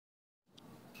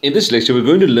In this lecture, we're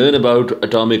going to learn about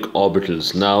atomic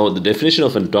orbitals. Now, the definition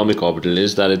of an atomic orbital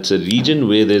is that it's a region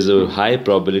where there's a high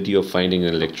probability of finding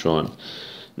an electron.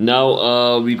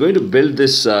 Now, we're going to build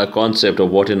this concept of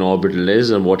what an orbital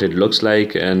is and what it looks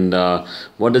like, and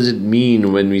what does it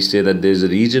mean when we say that there's a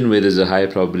region where there's a high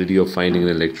probability of finding an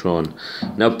electron.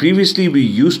 Now, previously we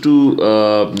used to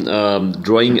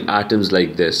drawing atoms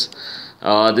like this.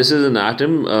 This is an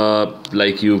atom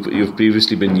like you've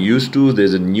previously been used to.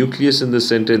 There's a nucleus in the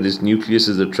center. This nucleus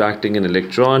is attracting an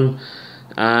electron,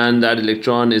 and that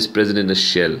electron is present in a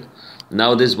shell.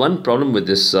 Now there's one problem with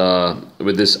this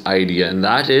idea, and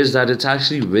that is that it's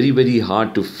actually very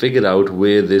hard to figure out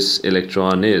where this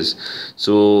electron is.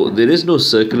 So there is no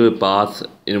circular path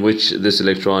in which this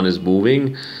electron is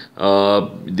moving.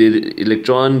 The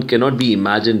electron cannot be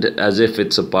imagined as if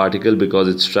it's a particle because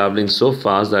it's traveling so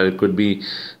fast that it could be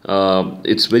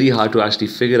it's very hard to actually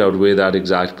figure out where that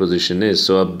exact position is.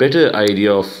 So a better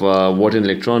idea of what an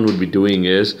electron would be doing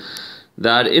is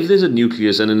that if there's a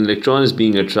nucleus and an electron is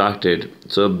being attracted,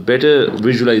 so a better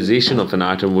visualization of an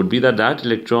atom would be that that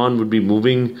electron would be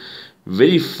moving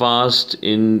very fast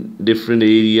in different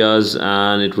areas,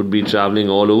 and it would be traveling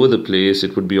all over the place.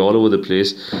 It would be all over the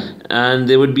place, and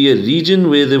there would be a region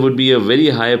where there would be a very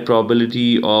high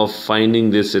probability of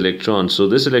finding this electron. So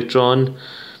this electron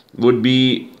would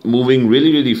be moving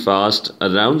really fast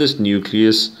around this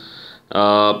nucleus,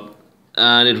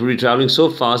 and it would be traveling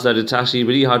so fast that it's actually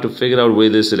very hard to figure out where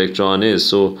this electron is.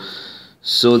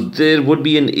 So there would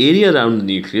be an area around the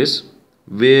nucleus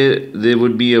where there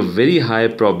would be a very high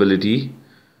probability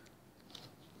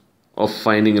of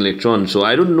finding an electron. So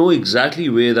I don't know exactly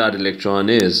where that electron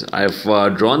is. I've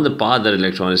drawn the path that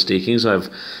electron is taking, so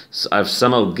I've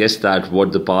somehow guessed that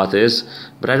what the path is,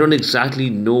 but I don't exactly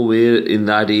know where in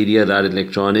that area that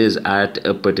electron is at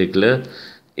a particular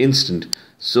instant.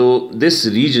 So this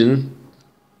region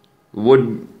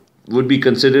would be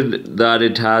considered that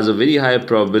it has a very high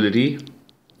probability.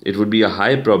 It would be a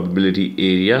high probability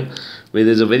area where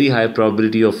there's a very high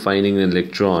probability of finding an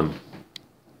electron.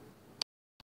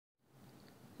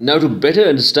 Now, to better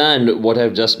understand what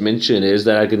I've just mentioned is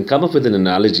that I can come up with an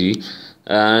analogy,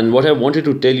 and what I wanted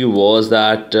to tell you was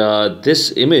that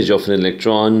this image of an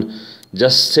electron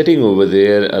just sitting over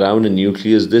there around a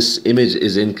nucleus, this image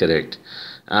is incorrect.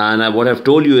 And what I've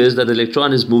told you is that the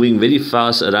electron is moving very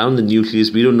fast around the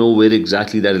nucleus. We don't know where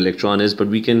exactly that electron is, but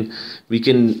we can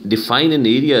define an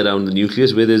area around the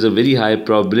nucleus where there's a very high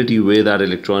probability where that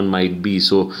electron might be.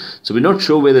 So we're not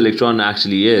sure where the electron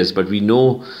actually is, but we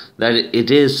know that it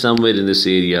is somewhere in this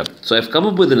area. So I've come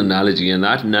up with an analogy, and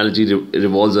that analogy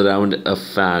revolves around a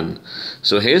fan.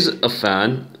 So here's a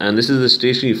fan, and this is a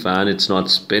stationary fan. It's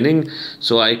not spinning,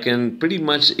 so I can pretty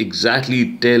much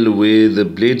exactly tell where the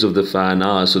blades of the fan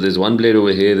are. So there's one blade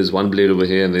over here, there's one blade over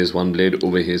here, and there's one blade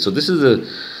over here. So this is a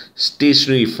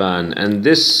stationary fan, and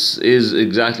this is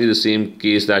exactly the same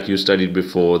case that you studied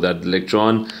before, that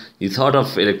electron, you thought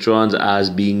of electrons as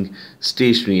being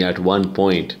stationary at one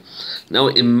point. Now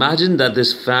imagine that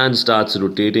this fan starts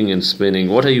rotating and spinning.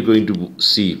 What are you going to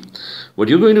see? What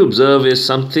you're going to observe is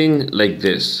something like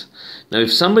this. Now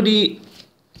if somebody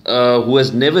who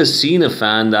has never seen a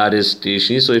fan that is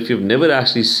stationary, so if you've never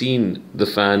actually seen the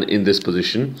fan in this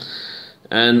position,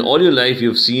 and all your life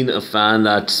you've seen a fan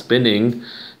that's spinning,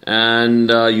 and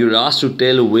you're asked to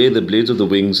tell where the blades of the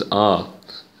wings are.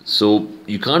 So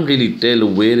you can't really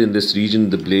tell where in this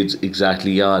region the blades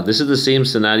exactly are. This is the same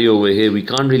scenario over here. We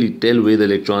can't really tell where the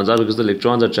electrons are because the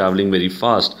electrons are traveling very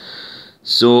fast.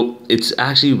 So it's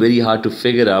actually very hard to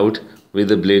figure out where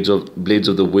the blades of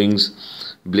the wings,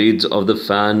 blades of the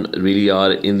fan really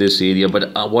are in this area.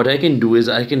 But what I can do is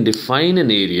I can define an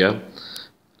area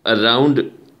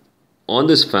around on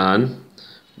this fan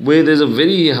where there's a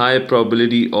very high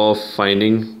probability of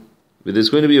finding, where there's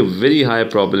going to be a very high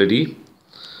probability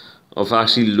of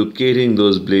actually locating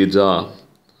those blades are.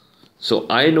 So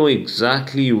I know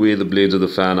exactly where the blades of the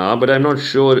fan are, but I'm not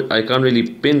sure, I can't really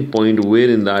pinpoint where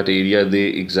in that area they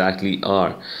exactly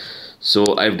are.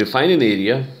 So I've defined an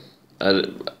area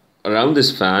around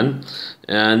this fan,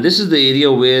 and this is the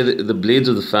area where the blades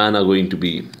of the fan are going to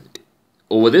be.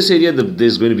 Over this area,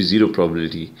 there's going to be zero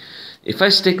probability. If I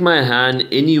stick my hand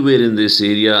anywhere in this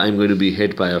area, I'm going to be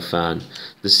hit by a fan.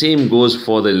 The same goes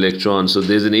for the electron. So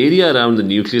there's an area around the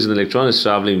nucleus, and the electron is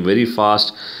traveling very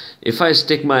fast. If I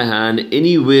stick my hand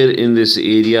anywhere in this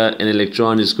area, an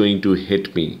electron is going to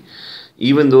hit me.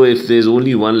 Even though if there's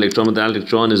only one electron, but that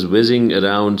electron is whizzing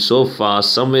around so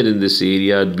fast somewhere in this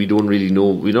area, we don't really know.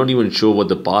 We're not even sure what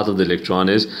the path of the electron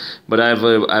is. But I have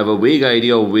a vague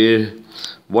idea of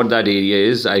what that area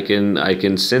is. I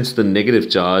can sense the negative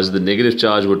charge. The negative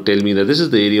charge would tell me that this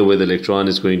is the area where the electron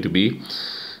is going to be.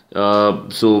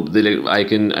 So I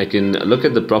can look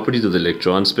at the properties of the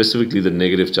electron, specifically the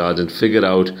negative charge, and figure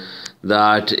out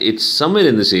that it's somewhere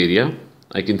in this area.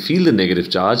 I can feel the negative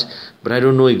charge, but I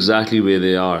don't know exactly where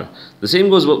they are. The same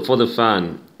goes for the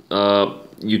fan.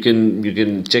 You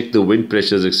can check the wind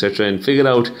pressures, etc., and figure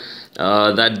out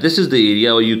that this is the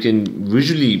area. Or you can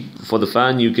visually, for the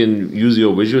fan, you can use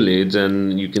your visual aids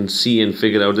and you can see and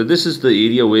figure out that this is the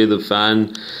area where the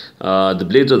fan, the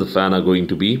blades of the fan are going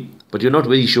to be. But you're not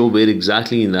very sure where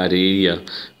exactly in that area.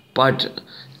 But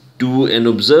to an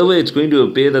observer, it's going to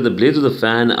appear that the blades of the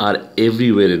fan are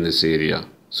everywhere in this area.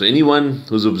 So anyone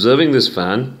who's observing this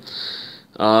fan,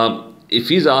 if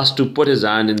he's asked to put his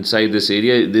hand inside this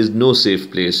area, there's no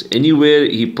safe place. Anywhere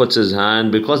he puts his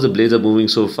hand, because the blades are moving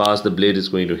so fast, the blade is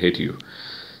going to hit you.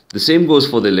 The same goes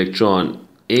for the electron.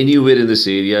 Anywhere in this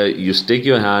area, you stick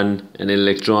your hand, an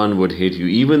electron would hit you.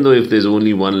 Even though if there's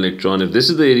only one electron, if this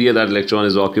is the area that electron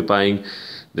is occupying,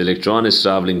 the electron is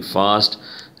traveling fast.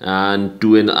 And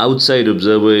to an outside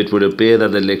observer, it would appear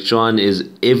that the electron is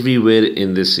everywhere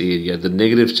in this area. The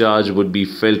negative charge would be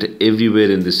felt everywhere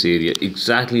in this area,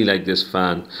 exactly like this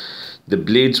fan. The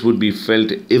blades would be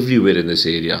felt everywhere in this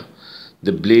area.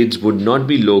 The blades would not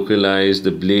be localized.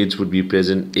 The blades would be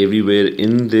present everywhere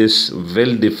in this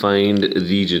well-defined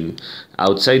region.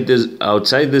 Outside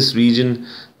this region,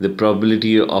 the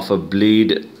probability of a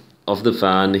blade of the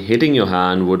fan hitting your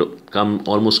hand would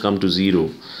almost come to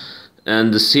zero.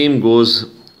 And the same goes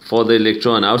for the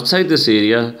electron. Outside this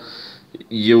area,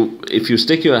 if you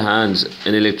stick your hands,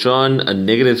 an electron, a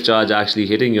negative charge actually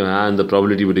hitting your hand, the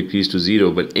probability would decrease to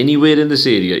zero. But anywhere in this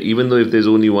area, even though if there's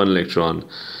only one electron,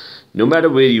 no matter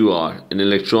where you are, an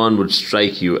electron would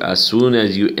strike you as soon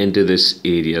as you enter this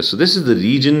area. So this is the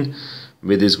region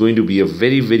where there's going to be a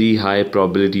very, very high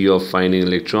probability of finding an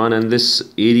electron, and this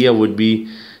area would be,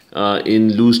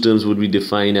 in loose terms, would be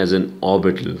defined as an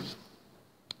orbital.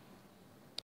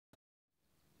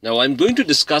 Now I'm going to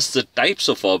discuss the types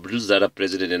of orbitals that are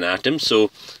present in an atom. So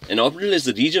an orbital is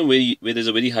the region where there's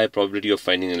a very high probability of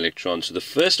finding an electron. So the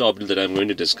first orbital that I'm going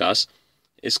to discuss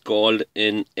is called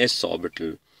an s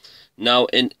orbital. Now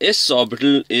an s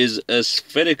orbital is a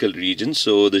spherical region.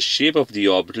 So the shape of the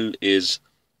orbital is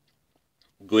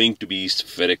going to be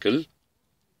spherical.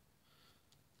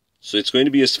 So it's going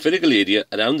to be a spherical area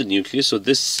around the nucleus. So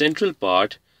this central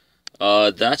part,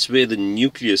 that's where the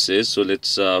nucleus is. So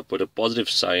let's put a positive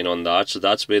sign on that. So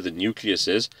that's where the nucleus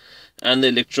is. And the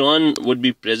electron would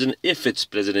be present, if it's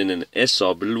present in an s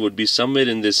orbital, would be somewhere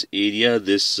in this area,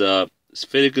 this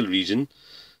spherical region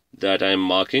that I'm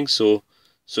marking. So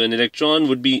an electron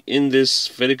would be in this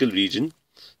spherical region.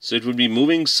 So it would be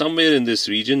moving somewhere in this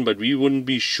region, but we wouldn't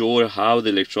be sure how the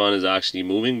electron is actually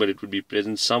moving, but it would be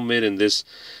present somewhere in this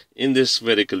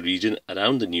spherical region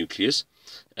around the nucleus.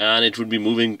 And it would be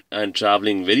moving and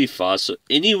traveling very fast. So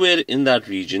anywhere in that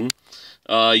region,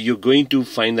 you're going to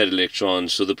find that electron.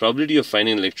 So the probability of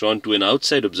finding an electron to an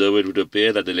outside observer, it would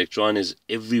appear that the electron is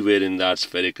everywhere in that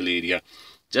spherical area.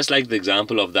 Just like the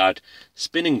example of that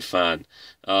spinning fan.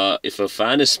 If a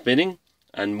fan is spinning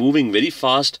and moving very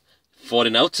fast, for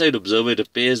an outside observer, it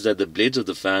appears that the blades of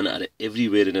the fan are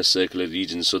everywhere in a circular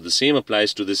region. So the same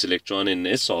applies to this electron in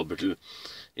an s orbital.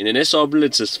 In an s orbital,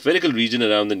 it's a spherical region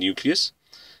around the nucleus.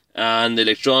 And the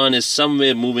electron is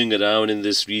somewhere moving around in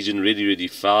this region really, really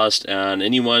fast. And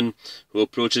anyone who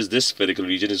approaches this spherical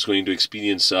region is going to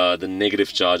experience the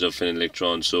negative charge of an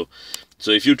electron. So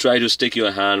if you try to stick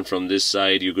your hand from this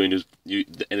side, an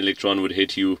electron would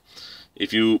hit you.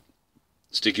 If you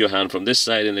stick your hand from this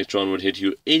side, an electron would hit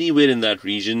you. Anywhere in that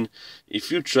region,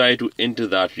 if you try to enter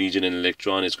that region, an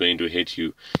electron is going to hit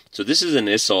you. So this is an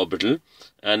s orbital.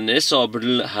 And an s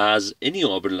orbital has, any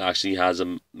orbital actually has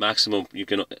a maximum, you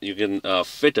can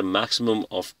fit a maximum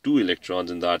of 2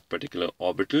 electrons in that particular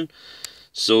orbital.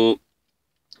 So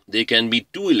there can be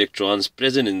 2 electrons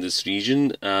present in this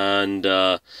region, and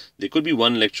there could be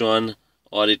 1 electron,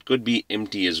 or it could be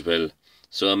empty as well.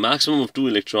 So a maximum of 2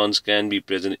 electrons can be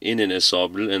present in an s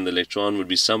orbital, and the electron would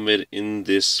be somewhere in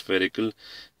this spherical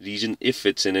region if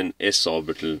it's in an s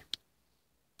orbital.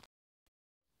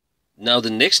 Now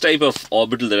the next type of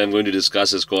orbital that I'm going to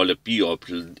discuss is called a p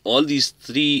orbital. All these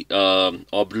 3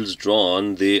 orbitals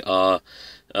drawn, they are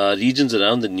regions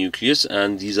around the nucleus,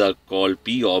 and these are called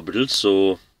p orbitals.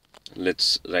 So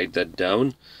let's write that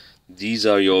down. These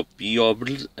are your p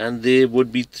orbitals, and there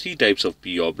would be 3 types of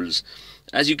p orbitals.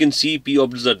 As you can see, p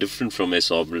orbitals are different from s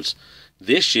orbitals.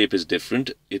 Their shape is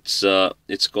different. It's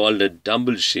called a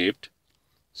dumbbell shaped.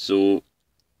 So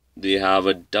they have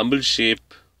a dumbbell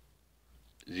shape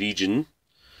region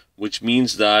which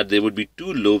means that there would be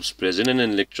two lobes present, and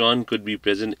an electron could be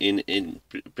present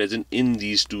in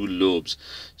these two lobes.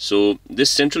 So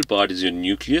this central part is your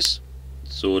nucleus.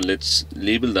 So let's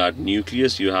label that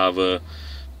nucleus. You have a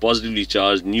positively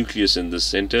charged nucleus in the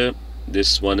center.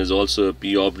 This one is also a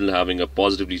p orbital having a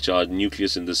positively charged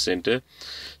nucleus in the center.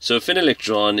 So if an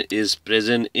electron is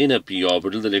present in a p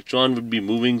orbital, the electron would be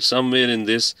moving somewhere in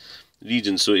this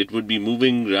region. So it would be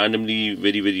moving randomly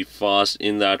very fast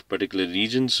in that particular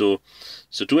region. So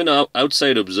to an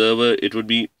outside observer, it would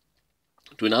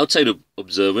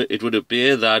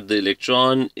appear that the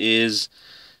electron is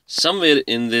somewhere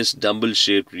in this dumbbell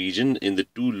shaped region in the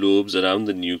two lobes around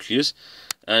the nucleus,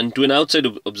 and to an outside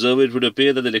observer it would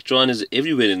appear that the electron is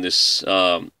everywhere in this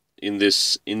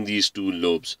in these two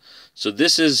lobes. So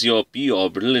this is your p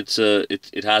orbital.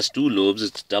 It has two lobes.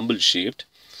 It's dumbbell shaped,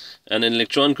 and an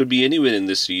electron could be anywhere in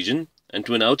this region. And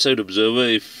to an outside observer,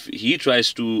 if he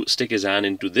tries to stick his hand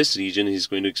into this region, he's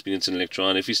going to experience an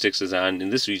electron. If he sticks his hand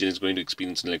in this region, he's going to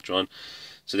experience an electron.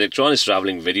 So the electron is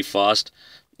traveling very fast,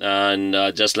 and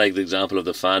just like the example of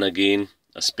the fan again,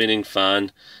 a spinning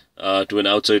fan, to an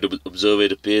outside observer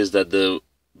it appears that the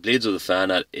blades of the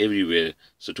fan are everywhere.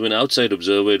 So to an outside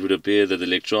observer it would appear that the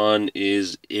electron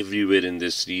is everywhere in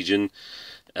this region.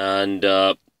 And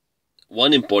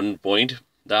one important point,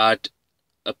 that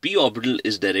a p orbital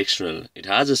is directional. It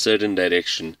has a certain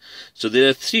direction. So there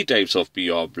are three types of p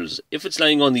orbitals. If it's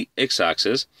lying on the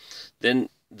x-axis, then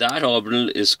that orbital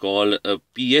is called a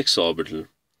px orbital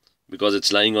because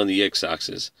it's lying on the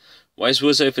x-axis. Vice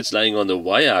versa, if it's lying on the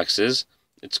y-axis,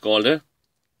 it's called a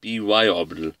py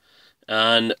orbital.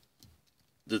 And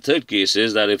the third case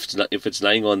is that if it's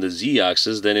lying on the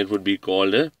z-axis, then it would be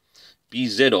called a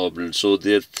pz orbital. So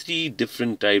there are three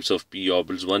different types of p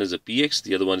orbitals. One is a px,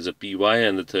 the other one is a py,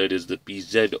 and the third is the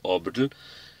pz orbital,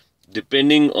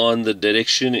 depending on the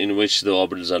direction in which the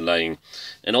orbitals are lying.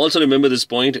 And also remember this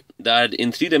point, that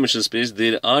in three-dimensional space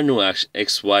there are no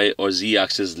x, y or z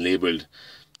axes labeled.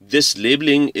 This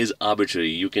labeling is arbitrary.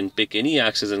 You can pick any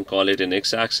axis and call it an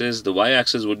x-axis. The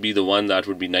y-axis would be the one that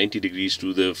would be 90 degrees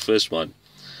to the first one.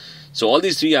 So all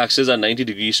these three axes are 90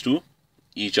 degrees to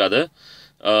each other.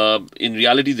 In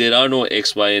reality, there are no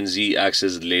x, y and z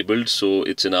axes labeled, so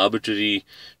it's an arbitrary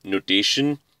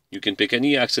notation. You can pick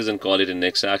any axis and call it an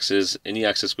x-axis. Any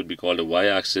axis could be called a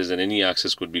y-axis, and any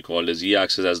axis could be called a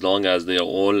z-axis, as long as they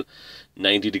are all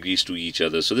 90 degrees to each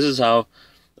other. So this is how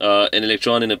an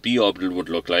electron in a p orbital would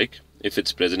look like if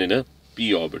it's present in a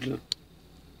p orbital.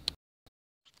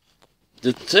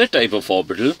 The third type of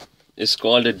orbital is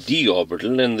called a d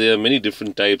orbital, and there are many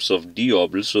different types of d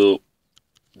orbitals. So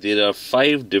there are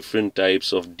 5 different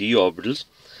types of d orbitals.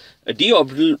 A d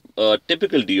orbital,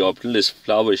 typical d orbital, is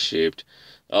flower shaped.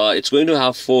 It's going to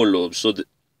have 4 lobes. So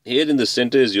here in the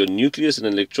center is your nucleus, and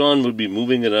an electron will be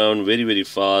moving around very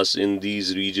fast in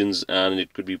these regions, and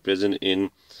it could be present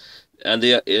in, and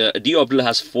a d orbital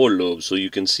has 4 lobes. So you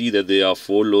can see that there are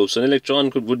 4 lobes. So an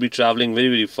electron would be traveling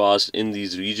very fast in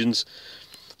these regions.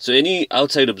 So any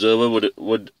outside observer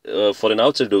for an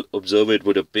outside observer, it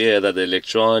would appear that the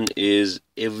electron is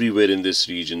everywhere in this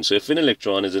region. So if an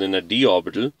electron is in a d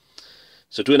orbital,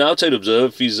 so to an outside observer,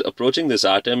 if he's approaching this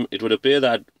atom, it would appear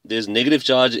that there's negative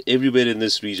charge everywhere in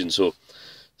this region. So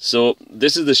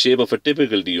this is the shape of a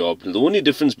typical d orbital. The only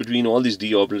difference between all these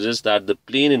d orbitals is that the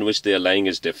plane in which they are lying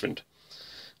is different.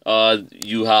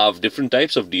 You have different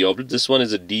types of d orbitals. This one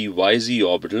is a dyz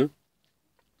orbital.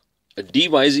 A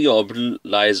dyz orbital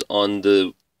lies on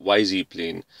the yz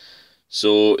plane.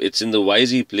 So it's in the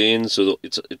yz plane, so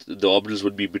the orbitals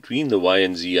would be between the y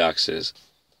and z axis.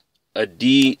 A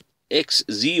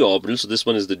dxz orbital, so this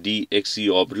one is the dxz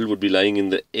orbital, would be lying in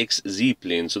the xz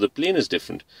plane. So the plane is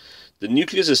different. The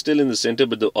nucleus is still in the center,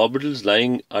 but the orbitals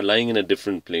are lying in a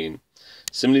different plane.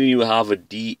 Similarly, you have a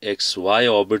dxy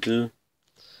orbital,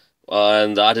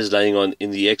 and that is lying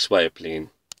in the xy plane.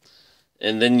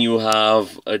 And then you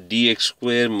have a dx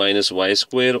square minus y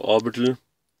square orbital,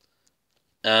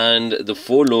 and the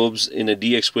 4 lobes in a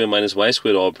dx square minus y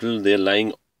square orbital, they're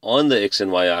lying on the x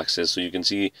and y axis. So you can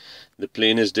see the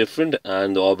plane is different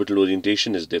and the orbital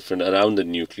orientation is different around the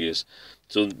nucleus.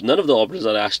 So none of the orbitals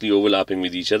are actually overlapping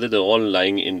with each other. They're all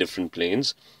lying in different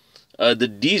planes. The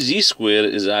dz square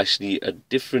is actually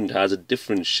has a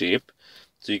different shape.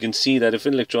 So you can see that if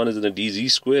an electron is in a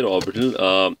dz square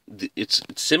orbital, it's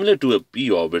similar to a p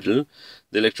orbital.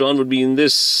 The electron would be in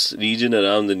this region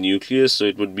around the nucleus, so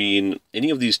it would be in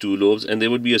any of these 2 lobes, and there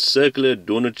would be a circular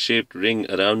donut-shaped ring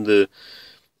around the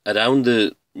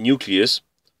nucleus,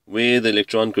 where the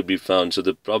electron could be found. So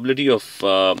the probability of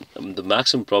the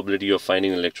maximum probability of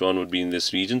finding an electron would be in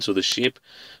this region. So the shape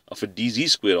of a dz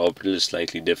square orbital is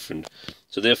slightly different.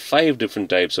 So there are 5 different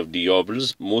types of d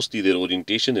orbitals. Mostly their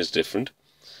orientation is different.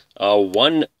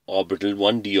 One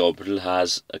d orbital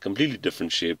has a completely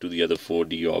different shape to the other 4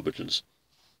 d orbitals.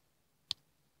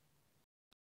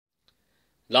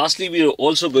 Lastly, we are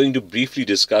also going to briefly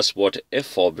discuss what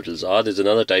f orbitals are. There's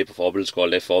another type of orbitals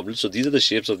called f orbitals. So these are the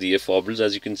shapes of the f orbitals.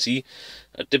 As you can see,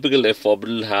 a typical f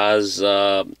orbital has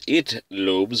 8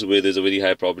 lobes where there's a very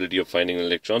high probability of finding an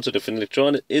electron. So if an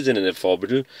electron is in an f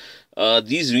orbital,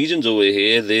 these regions over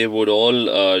here, they would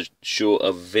all show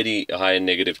a very high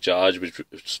negative charge,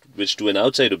 which to an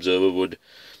outside observer would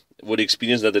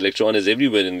experience that the electron is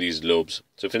everywhere in these lobes.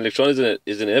 So if an electron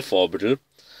is in an f orbital,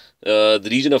 the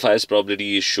region of highest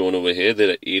probability is shown over here. There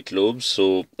are 8 lobes.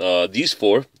 So these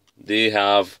 4, they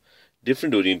have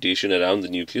different orientation around the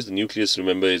nucleus. The nucleus,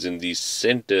 remember, is in the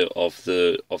center of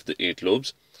the 8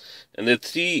 lobes. And there are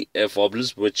 3 f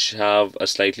orbitals which have a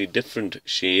slightly different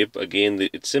shape. Again,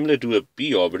 it's similar to a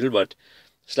p orbital, but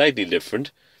slightly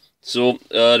different. So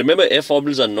remember, f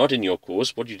orbitals are not in your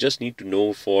course. What you just need to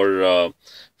know for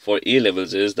A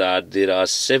levels is that there are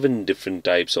 7 different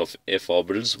types of f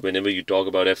orbitals. Whenever you talk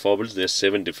about f orbitals, there are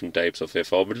 7 different types of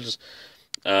f orbitals,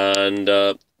 and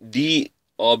d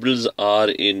orbitals are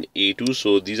in A2.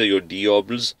 So these are your d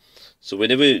orbitals. So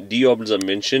whenever d orbitals are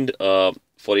mentioned,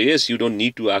 for AS you don't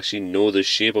need to actually know the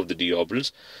shape of the d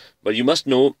orbitals, but you must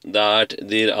know that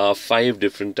there are 5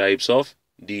 different types of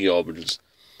d orbitals.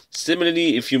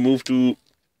 Similarly, if you move to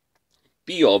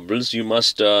p orbitals, you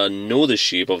must know the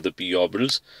shape of the p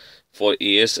orbitals. For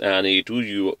AS and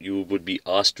A2, you would be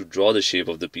asked to draw the shape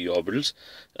of the p orbitals.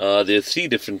 There are 3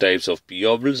 different types of p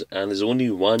orbitals, and there's only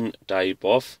 1 type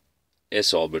of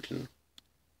s orbital.